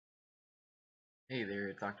Hey there,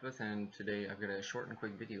 it's Octopus, and today I've got a short and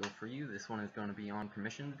quick video for you. This one is going to be on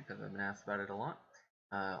permissions because I've been asked about it a lot,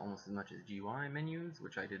 almost as much as GUI menus,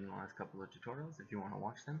 which I did in the last couple of tutorials if you want to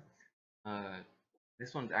watch them.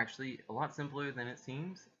 This one's actually a lot simpler than it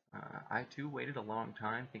seems. I too waited a long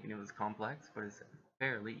time thinking it was complex, but it's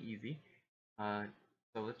fairly easy.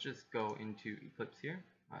 So let's just go into Eclipse here.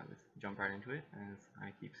 Let's jump right into it, as I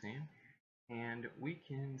keep saying. And we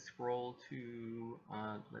can scroll to,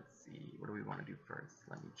 let's see, what do we want to do first?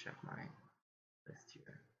 Let me check my list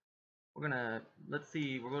here.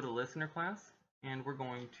 We'll go to listener class, and we're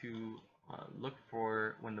going to look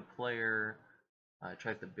for when the player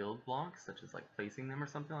tries to build blocks, such as like placing them or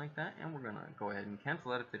something like that, and we're going to go ahead and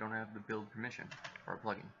cancel that if they don't have the build permission for a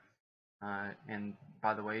plugin. And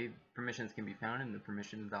by the way, permissions can be found in the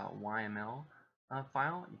permissions.yml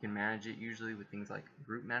file. You can manage it usually with things like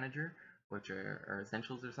Group Manager, which are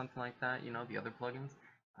essentials or something like that, you know, the other plugins.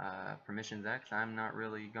 Permissions X, I'm not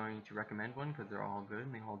really going to recommend one because they're all good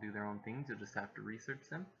and they all do their own things. You'll just have to research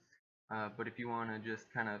them. But if you want to just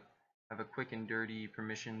kind of have a quick and dirty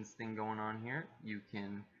permissions thing going on here, you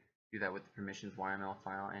can do that with the permissions YML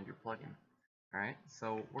file and your plugin. Alright,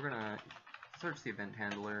 so we're going to search the event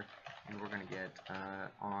handler and we're going to get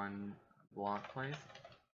on block place,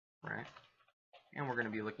 right? And we're going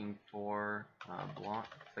to be looking for block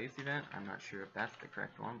place event. I'm not sure if that's the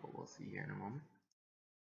correct one, but we'll see here in a moment.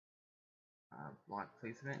 Block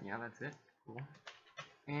place event, yeah, that's it. Cool.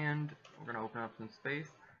 And we're going to open up some space.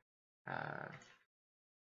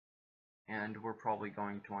 And we're probably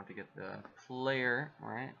going to want to get the player,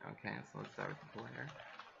 right? Okay, so let's start with the player.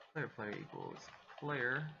 Player equals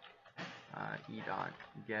player e dot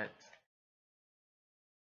get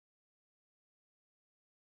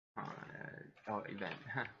event.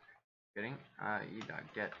 Kidding. E dot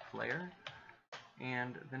get player,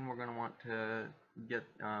 and then we're going to want to get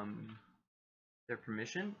their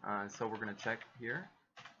permission. So we're going to check here.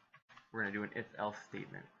 We're going to do an if-else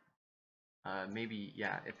statement. Maybe,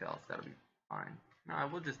 yeah, if-else, that'll be fine. No,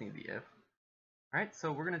 we'll just need the if. Alright,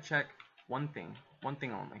 so we're going to check one thing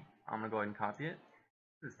only. I'm going to go ahead and copy it.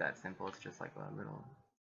 It's that simple. It's just like a little...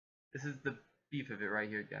 This is the beef of it right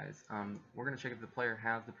here, guys. We're going to check if the player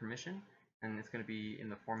has the permission, and it's going to be in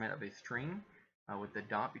the format of a string with the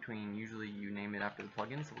dot between. Usually you name it after the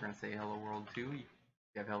plugin, so we're going to say hello world 2. If you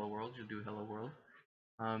have hello world, you'll do hello world.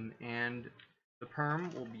 And the perm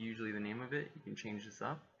will be usually the name of it. You can change this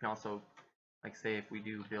up. You can also, like, say if we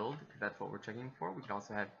do build, because that's what we're checking for, we can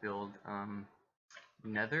also have build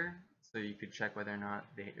nether, so you could check whether or not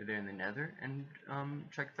they're in the nether and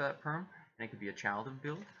check for that perm, and it could be a child of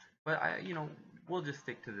build. But we'll just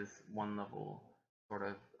stick to this one level sort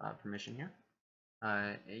of permission here.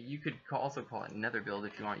 You could also call it nether build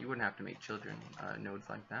if you want. You wouldn't have to make children nodes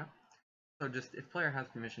like that. So just if player has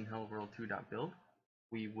permission hello world 2.build,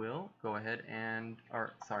 we will go ahead and,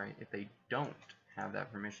 or sorry, if they don't have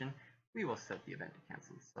that permission, we will set the event to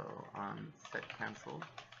cancel. So set canceled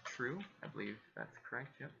true, I believe that's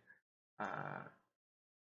correct. Yep.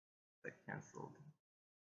 Set canceled.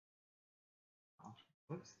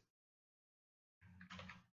 Oh, oops.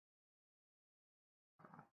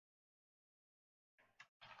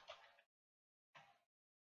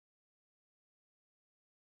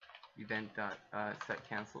 Event.set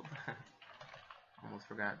canceled. Almost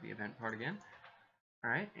forgot the event part again.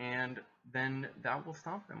 Alright, and then that will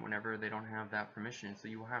stop them whenever they don't have that permission. So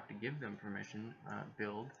you will have to give them permission,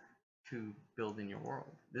 build, to build in your world.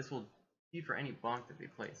 This will be for any block that they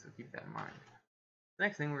place, so keep that in mind. The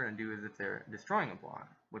next thing we're going to do is if they're destroying a block,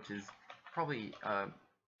 which is probably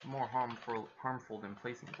more harmful than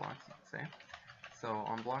placing blocks, you could say. So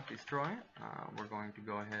on block destroy, we're going to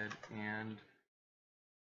go ahead and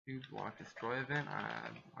do block destroy event.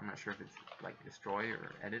 I'm not sure if it's like destroy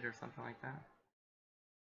or edit or something like that.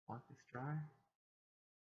 Block destroy.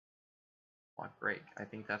 Block break. I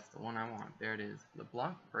think that's the one I want. There it is. The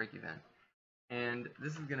block break event. And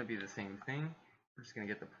this is going to be the same thing. We're just going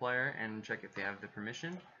to get the player and check if they have the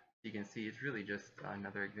permission. You can see it's really just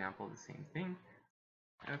another example of the same thing.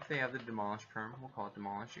 And if they have the demolish perm, we'll call it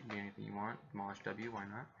demolish. It can be anything you want. Demolish W, why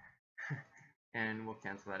not? And we'll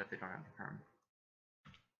cancel that if they don't have the perm.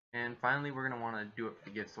 And finally, we're going to want to do it for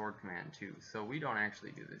the give sword command too. So we don't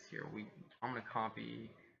actually do this here. I'm going to copy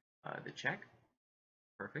the check.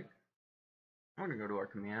 Perfect. I'm going to go to our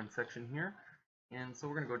command section here. And so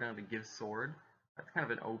we're going to go down to give sword. That's kind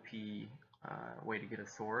of an OP way to get a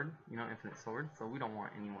sword, infinite sword. So we don't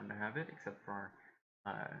want anyone to have it except for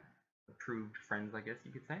our approved friends, I guess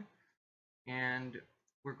you could say. And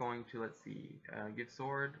we're going to, let's see, give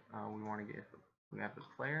sword. We have the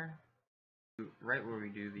player. Right where we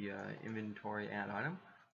do the inventory add item,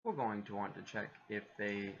 we're going to want to check if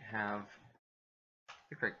they have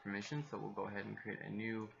the correct permission. So we'll go ahead and create a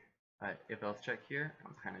new if else check here.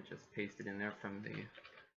 I'll kind of just paste it in there from the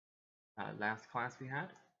last class we had,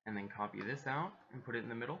 and then copy this out and put it in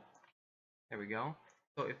the middle. There we go.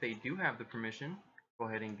 So if they do have the permission, go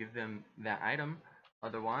ahead and give them that item.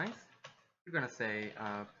 Otherwise, you're gonna say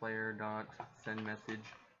player dot send message,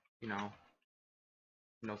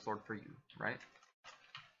 no sword for you, right?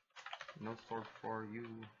 No sword for you.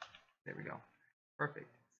 There we go. Perfect.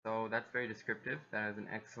 So that's very descriptive. That is an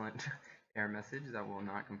excellent error message that will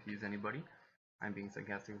not confuse anybody. I'm being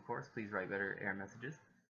sarcastic, of course. Please write better error messages.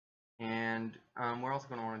 And we're also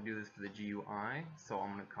going to want to do this for the GUI, so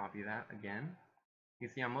I'm going to copy that again. You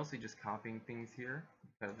see, I'm mostly just copying things here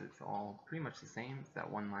because it's all pretty much the same. It's that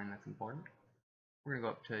one line that's important. We're going to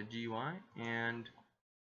go up to GUI, and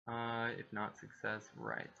if not success,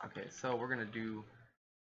 right. Okay, so we're going to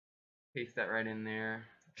paste that right in there.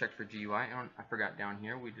 Check for GUI. I forgot down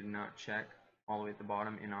here, we did not check all the way at the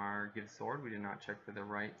bottom in our give sword. We did not check for the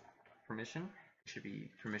right permission. It should be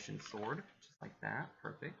permission sword, just like that.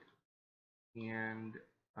 Perfect. And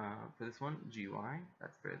for this one, GUI,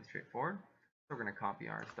 that's fairly straightforward. So we're going to copy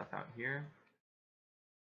our stuff out here,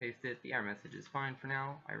 paste it. The error message is fine for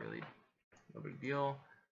now. No big deal.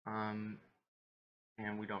 And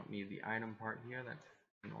we don't need the item part here. That's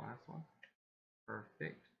in the last one.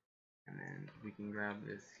 Perfect. And then we can grab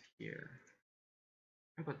this here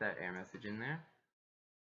and put that error message in there.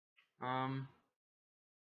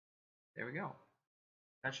 There we go.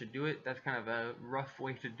 That should do it. That's kind of a rough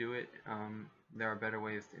way to do it. There are better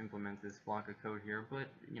ways to implement this block of code here, but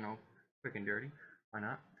quick and dirty. Why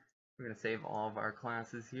not? We're going to save all of our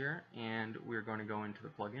classes here, and we're going to go into the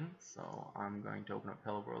plugin. So I'm going to open up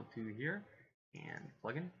Hello World 2 here, and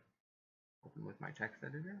plugin. Open with my text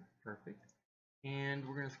editor. Perfect. And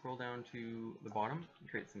we're going to scroll down to the bottom and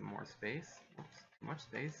create some more space. Oops, too much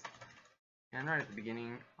space. And right at the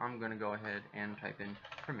beginning, I'm going to go ahead and type in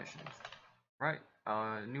permissions. Right,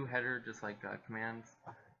 new header, just like commands,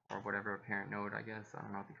 or whatever, a parent node, I guess. I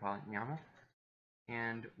don't know what they call it, YAML.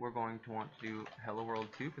 And we're going to want to do Hello World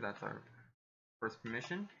 2, because that's our first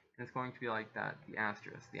permission. And it's going to be like that, the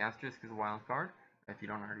asterisk. The asterisk is a wildcard, if you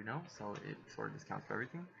don't already know, so it sort of just counts for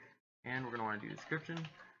everything. And we're going to want to do description,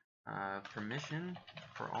 permission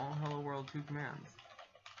for all Hello World 2 commands.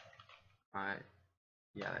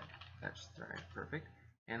 Yeah, that's right, perfect.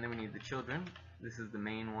 And then we need the children. This is the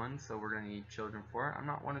main one, so we're going to need children for it. I'm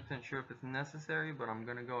not 100% sure if it's necessary, but I'm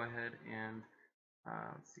going to go ahead and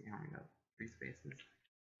let's see how many got 3 spaces.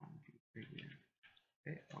 1, 2, 3.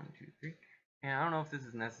 Yeah. Okay, 1, 2, 3. And I don't know if this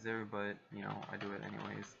is necessary, but I do it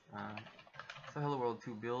anyways. So Hello World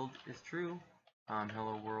 2 build is true.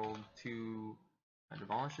 Hello World 2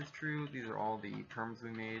 demolish is true. These are all the terms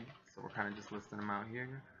we made, so we're kind of just listing them out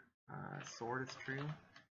here. Sword is true.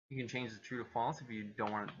 You can change the true to false if you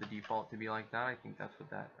don't want the default to be like that. I think that's what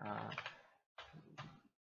that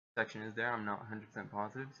section is there. I'm not 100%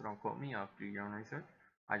 positive, so don't quote me. You'll have to do your own research.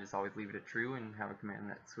 I just always leave it at true and have a command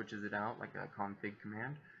that switches it out, like a config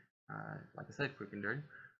command. Like I said, quick and dirty.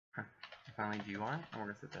 Finally, GUI, and we're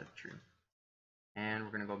going to set that to true. And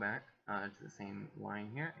we're going to go back to the same line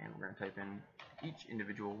here, and we're going to type in each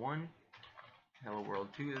individual one. Hello World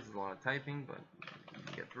 2, this is a lot of typing, but you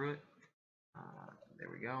can get through it. There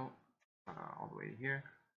we go, all the way to here.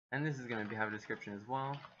 And this is going to have a description as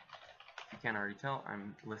well. If you can't already tell,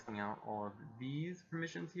 I'm listing out all of these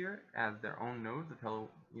permissions here as their own nodes of Hello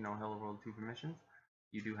World 2 permissions.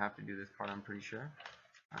 You do have to do this part, I'm pretty sure.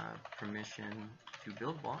 Permission to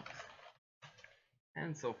build blocks,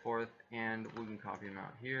 and so forth. And we can copy them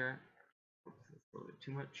out here. Oops, that's a little bit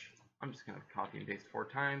too much. I'm just going to copy and paste 4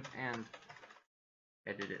 times and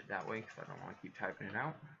edit it that way because I don't want to keep typing it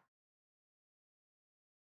out.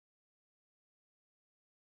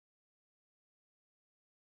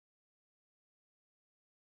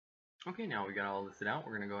 Okay, now we got all listed out.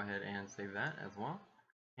 We're going to go ahead and save that as well.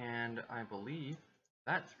 And I believe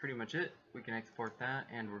that's pretty much it. We can export that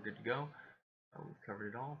and we're good to go. We've covered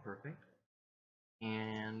it all. Perfect.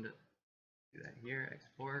 And do that here.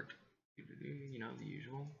 Export. The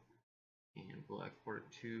usual. And we'll export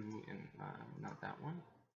it to, not that one.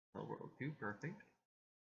 Hello World 2. Perfect.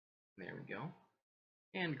 There we go.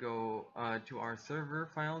 And go to our server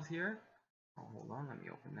files here. Oh, hold on. Let me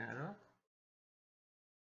open that up.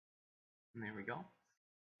 And there we go.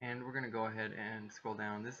 And we're going to go ahead and scroll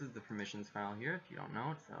down. This is the permissions file here. If you don't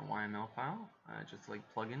know, it's a YML file, just like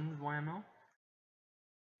plugins YML.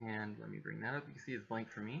 And let me bring that up. You can see it's blank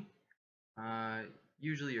for me.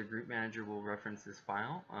 Usually your group manager will reference this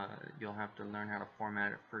file. You'll have to learn how to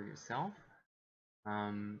format it for yourself.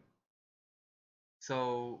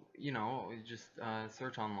 So, you know, just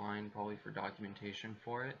search online probably for documentation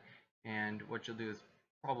for it, and what you'll do is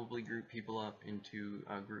probably group people up into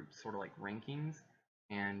groups, sort of like rankings,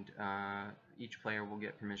 and each player will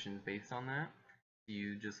get permissions based on that.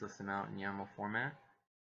 You just list them out in YAML format.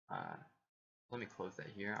 Let me close that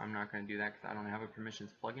here. I'm not going to do that because I don't have a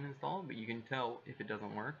permissions plugin installed, but you can tell if it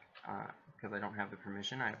doesn't work because I don't have the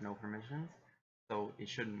permission. I have no permissions, so it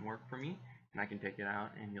shouldn't work for me, and I can take it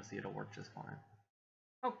out and you'll see it'll work just fine.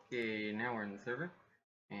 Okay, now we're in the server,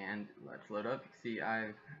 and let's load up. You see,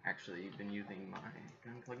 I've actually been using my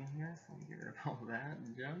gun plugin here, so let me get rid of all that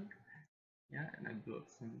junk. Yeah, and I blew up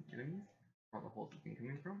some enemies, all the holes have been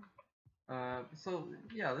coming from. So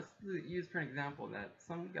yeah, let's use for an example that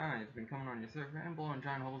some guy's been coming on your server and blowing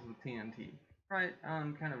giant holes with TNT. Right,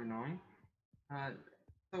 kind of annoying.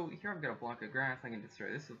 So here I've got a block of grass. I can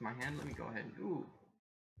destroy this with my hand. Let me go ahead and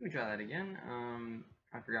let me try that again.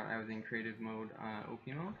 I forgot I was in creative mode, OP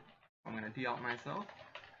mode. I'm gonna de-op myself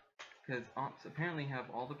because ops apparently have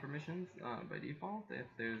all the permissions by default. If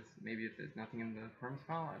there's nothing in the perms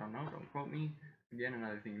file, I don't know. Don't quote me. Again,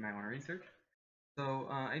 another thing you might want to research. So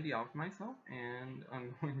I de-opt myself, and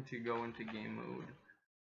I'm going to go into game mode.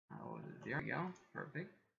 There we go,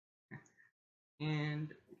 perfect. And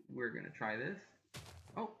we're gonna try this.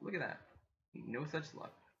 Oh, look at that! No such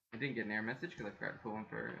luck. I didn't get an error message because I forgot to put one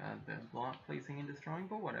for the block placing and destroying,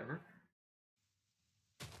 but whatever.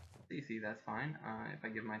 So you see, that's fine. If I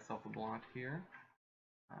give myself a block here,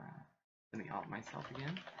 let me opt myself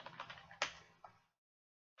again.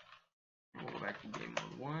 And we'll go back to game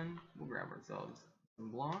mode 1. We'll grab ourselves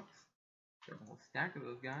some blocks. Grab a whole stack of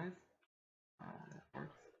those guys. That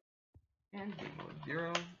works. And game mode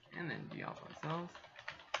 0, and then de-op ourselves.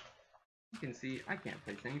 You can see I can't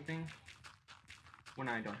place anything when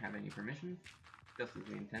I don't have any permissions, just as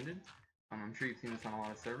we intended. I'm sure you've seen this on a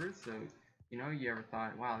lot of servers, so you know, you ever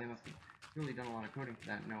thought, wow, they must have really done a lot of coding for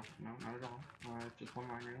that. No, not at all. Just one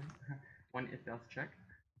line really. One if-else check,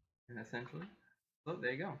 essentially. So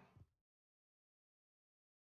there you go.